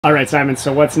All right, Simon,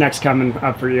 so what's next coming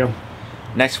up for you?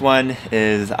 Next one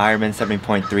is Ironman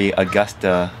 70.3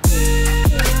 Augusta.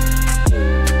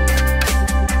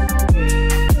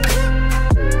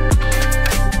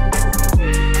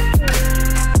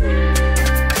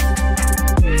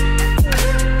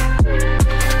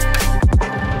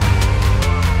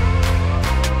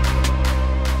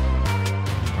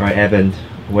 All right, Evan,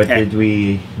 what did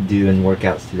we do in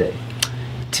workouts today?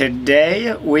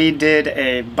 Today we did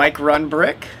a bike run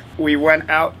brick. We went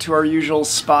out to our usual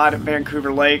spot at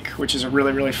Vancouver Lake, which is a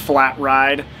really, really flat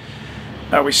ride.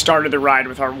 We started the ride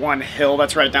with our one hill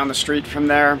that's right down the street from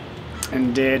there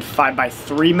and did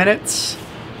 5x3 minutes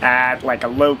at like a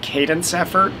low cadence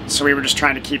effort. So we were just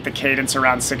trying to keep the cadence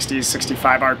around 60,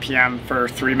 65 RPM for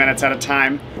 3 minutes at a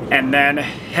time. And then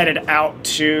headed out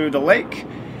to the lake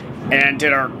and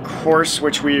did our course,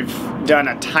 which we've done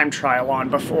a time trial on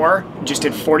before. Just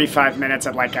did 45 minutes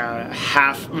at like a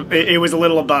half, it was a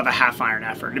little above a half iron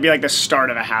effort. It'd be like the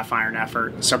start of a half iron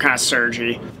effort, so kind of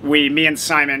surgy. Me and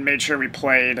Simon made sure we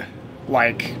played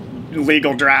like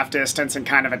legal draft distance and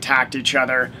kind of attacked each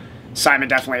other. Simon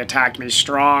definitely attacked me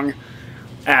strong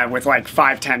with like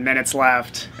 5-10 minutes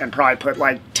left and probably put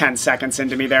like 10 seconds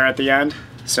into me there at the end.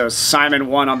 So Simon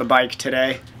won on the bike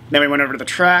today. Then we went over to the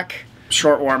track,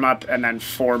 short warm-up, and then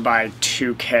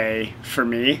 4x2K for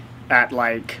me at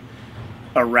like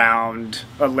around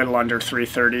a little under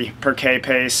 3:30 per K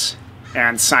pace,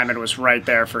 and Simon was right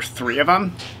there for 3 of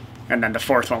them, and then the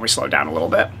 4th one we slowed down a little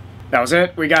bit. That was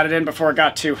it. We got it in before it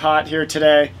got too hot here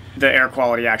today. The air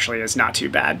quality actually is not too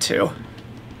bad too.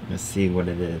 Let's see what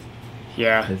it is.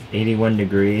 Yeah. It's 81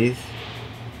 degrees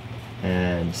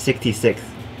and 66.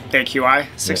 AQI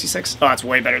 66. Oh, that's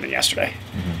way better than yesterday.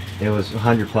 It was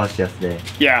 100 plus yesterday.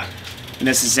 Yeah. And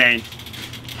this is Zane.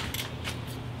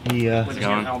 Yeah. With his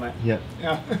new helmet. Yep.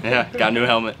 Yeah. Yeah, got a new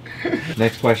helmet.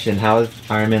 Next question, how is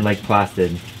Ironman Lake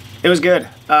Placid? It was good.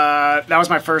 That was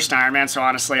my first Ironman, so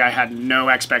honestly I had no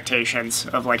expectations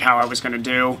of like how I was going to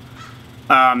do.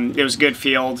 It was a good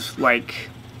field, like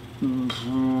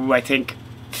I think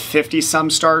 50 some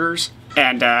starters.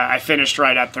 And I finished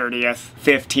right at 30th.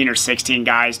 15 or 16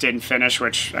 guys didn't finish,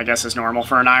 which I guess is normal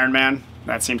for an Ironman.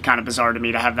 That seemed kind of bizarre to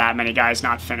me to have that many guys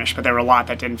not finish, but there were a lot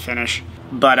that didn't finish.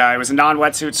 But it was a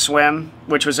non-wetsuit swim,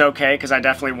 which was okay because I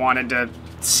definitely wanted to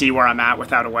see where I'm at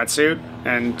without a wetsuit,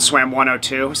 and swam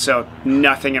 102, so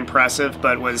nothing impressive,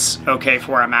 but was okay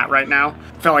for where I'm at right now.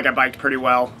 Felt like I biked pretty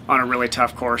well on a really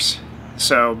tough course,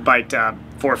 so biked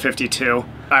 452.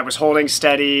 I was holding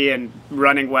steady and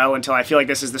running well until I feel like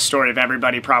this is the story of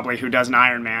everybody probably who does an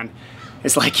Ironman.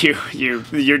 It's like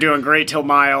you're doing great till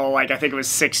mile, like I think it was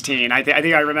 16. I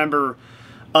think I remember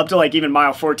up to like even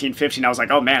mile 14, 15, I was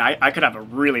like, oh man, I could have a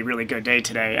really, really good day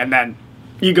today. And then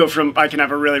you go from I can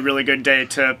have a really, really good day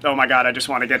to, oh my God, I just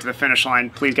want to get to the finish line.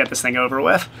 Please get this thing over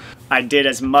with. I did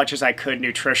as much as I could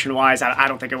nutrition-wise. I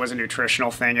don't think it was a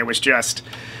nutritional thing. It was just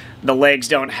the legs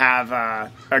don't have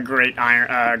a great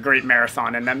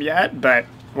marathon in them yet, but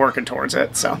working towards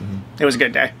it. So it was a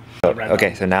good day.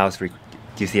 Okay, so now it's do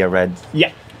you see a red?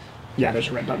 Yeah. Yeah, there's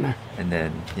a red button there. And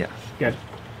then, yeah. Good.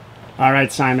 All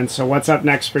right, Simon, so what's up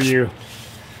next for you?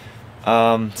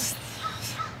 Ask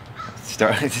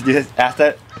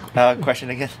that question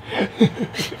again.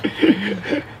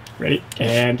 Ready,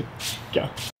 and go.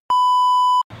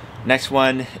 Next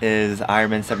one is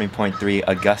Ironman 70.3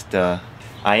 Augusta.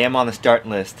 I am on the start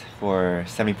list for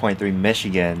 70.3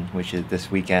 Michigan, which is this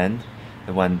weekend,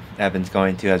 the one Evan's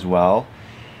going to as well.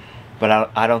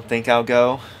 But I don't think I'll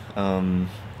go.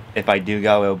 If I do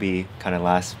go, it'll be kind of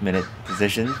last minute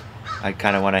decision. I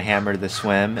kind of want to hammer the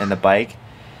swim and the bike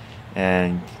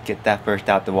and get that first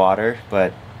out the water,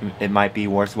 but it might be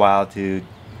worthwhile to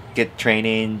get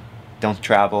training, don't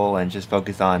travel, and just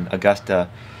focus on Augusta,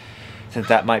 since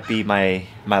that might be my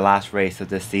last race of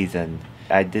this season.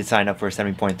 I did sign up for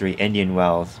 70.3 Indian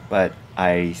Wells, but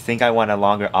I think I want a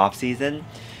longer off season,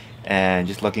 and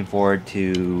just looking forward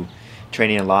to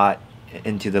training a lot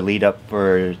into the lead up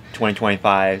for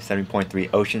 2025 70.3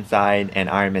 Oceanside and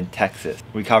Ironman Texas.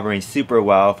 Recovering super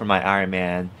well for my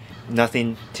Ironman.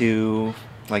 Nothing too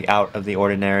like out of the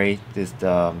ordinary, just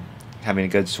having a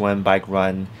good swim, bike,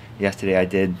 run. Yesterday I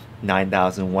did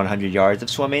 9,100 yards of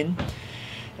swimming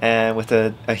and with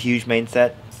a huge main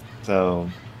set. So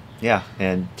yeah,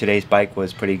 and today's bike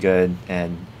was pretty good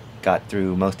and got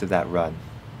through most of that run.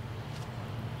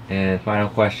 And final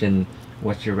question,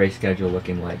 what's your race schedule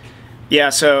looking like? Yeah,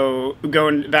 so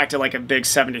going back to like a big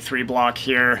 73 block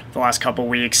here the last couple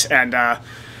weeks, and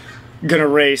gonna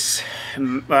race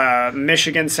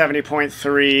Michigan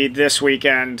 70.3 this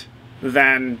weekend,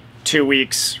 then 2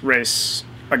 weeks race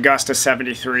Augusta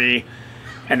 73,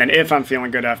 And then if I'm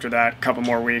feeling good after that, a couple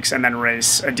more weeks, and then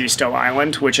race Edisto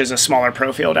Island, which is a smaller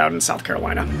pro field out in South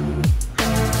Carolina.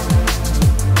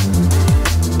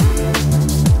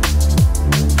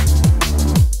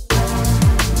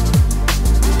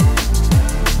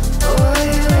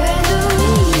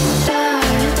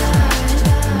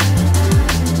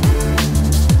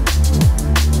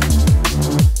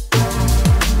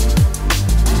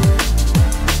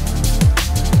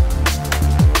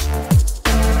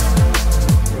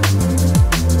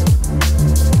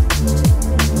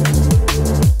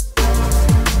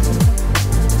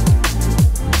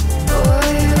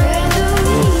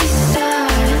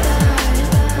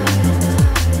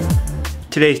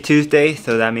 Today's Tuesday,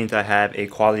 so that means I have a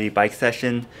quality bike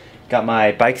session. Got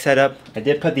my bike set up. I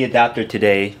did put the adapter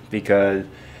today because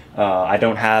I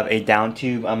don't have a down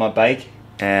tube on my bike,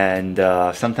 and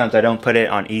sometimes I don't put it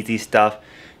on easy stuff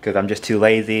because I'm just too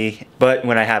lazy. But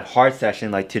when I have hard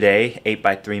session like today, 8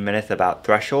 by 3 minutes about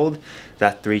threshold,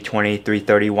 that's 320,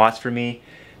 330 watts for me.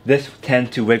 This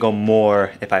tends to wiggle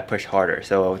more if I push harder,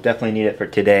 so definitely need it for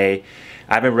today.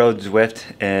 I haven't rode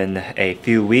Zwift in a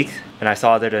few weeks, and I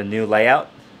saw that a new layout,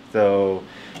 so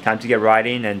time to get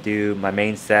riding and do my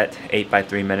main set, 8 by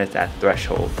 3 minutes at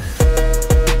threshold.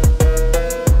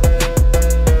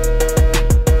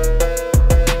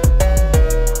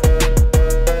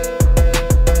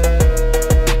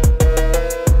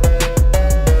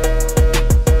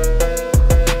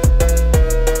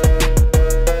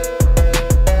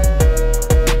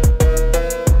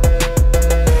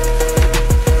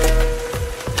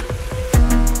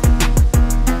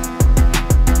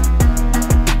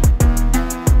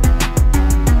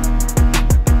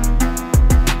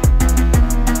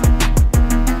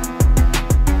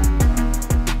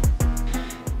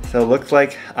 So it looks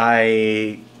like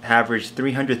I averaged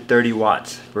 330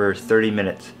 watts for 30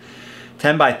 minutes.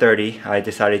 10 by 30, I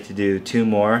decided to do 2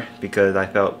 more because I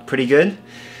felt pretty good.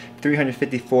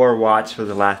 354 watts for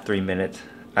the last 3 minutes.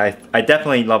 I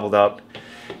definitely leveled up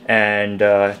and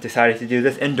decided to do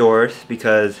this indoors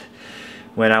because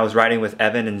when I was riding with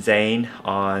Evan and Zane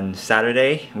on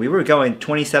Saturday, we were going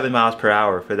 27 miles per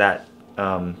hour for that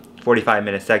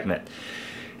 45-minute segment.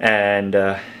 And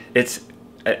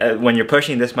when you're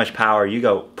pushing this much power, you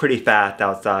go pretty fast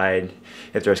outside.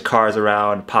 If there's cars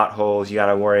around, potholes you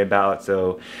gotta worry about.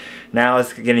 So now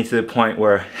it's getting to the point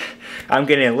where I'm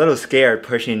getting a little scared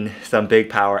pushing some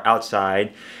big power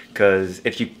outside, because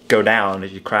if you go down,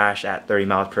 if you crash at 30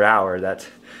 miles per hour, that's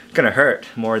gonna hurt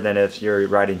more than if you're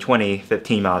riding 20,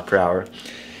 15 miles per hour.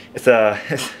 It's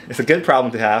a good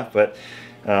problem to have, but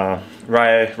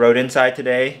rode inside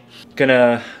today.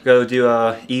 Gonna go do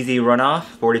a easy runoff,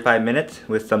 45 minutes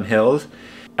with some hills.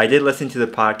 I did listen to the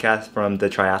podcast from the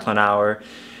Triathlon Hour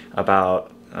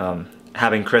about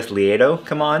having Chris Lieto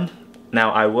come on.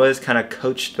 Now I was kind of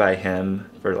coached by him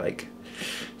for like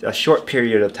a short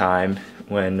period of time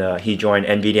when he joined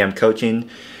NVDM coaching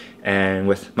and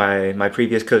with my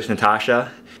previous coach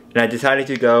Natasha, and I decided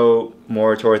to go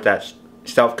more towards that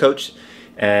self-coach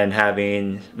and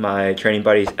having my training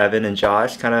buddies Evan and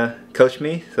Josh kind of coach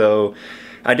me. So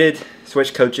I did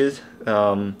switch coaches.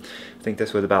 I think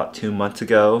this was about 2 months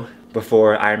ago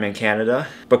before Ironman Canada.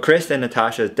 But Chris and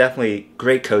Natasha is definitely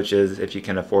great coaches if you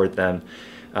can afford them.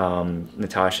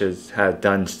 Natasha's has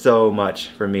done so much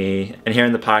for me. And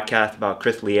hearing the podcast about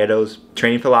Chris Lieto's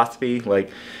training philosophy,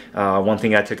 like one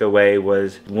thing I took away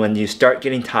was when you start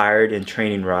getting tired in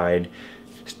training ride,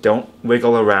 don't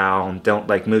wiggle around, don't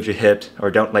like move your hips,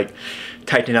 or don't like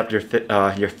tighten up your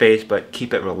face, but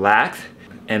keep it relaxed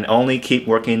and only keep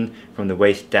working from the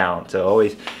waist down. So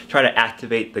always try to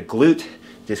activate the glute,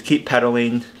 just keep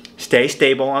pedaling, stay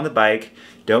stable on the bike,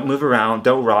 don't move around,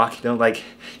 don't rock, don't like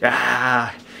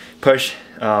push,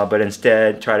 but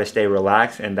instead try to stay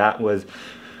relaxed. And that was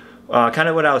kind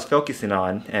of what I was focusing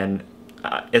on, and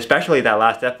especially that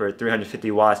last effort, 350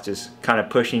 watts, just kind of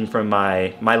pushing from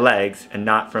my legs and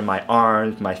not from my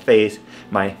arms, my face,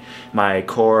 my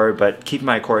core, but keeping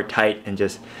my core tight and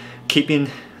just keeping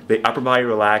the upper body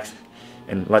relaxed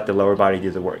and let the lower body do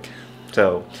the work.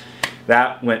 So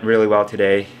that went really well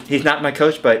today. He's not my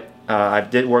coach, but I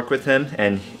did work with him,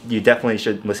 and you definitely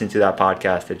should listen to that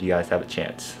podcast if you guys have a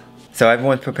chance. So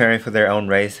everyone's preparing for their own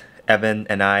race. Evan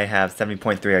and I have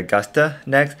 70.3 Augusta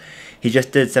next. He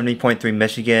just did 70.3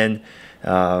 Michigan.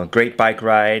 Great bike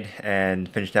ride and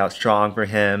finished out strong for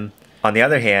him. On the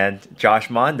other hand, Josh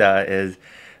Monda is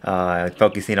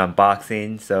focusing on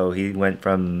boxing, so he went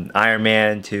from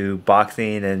Ironman to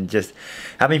boxing and just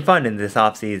having fun in this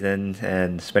off season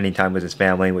and spending time with his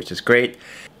family, which is great.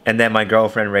 And then my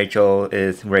girlfriend Rachel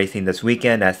is racing this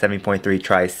weekend at 70.3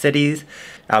 Tri-Cities.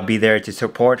 I'll be there to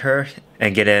support her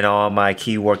and get in all my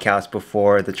key workouts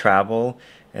before the travel,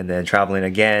 and then traveling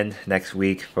again next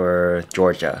week for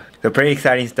Georgia. So pretty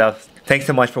exciting stuff. Thanks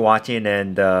so much for watching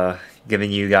and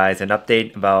giving you guys an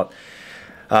update about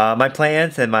my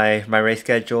plans and my race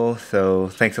schedule. So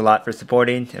thanks a lot for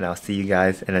supporting, and I'll see you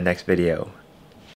guys in the next video.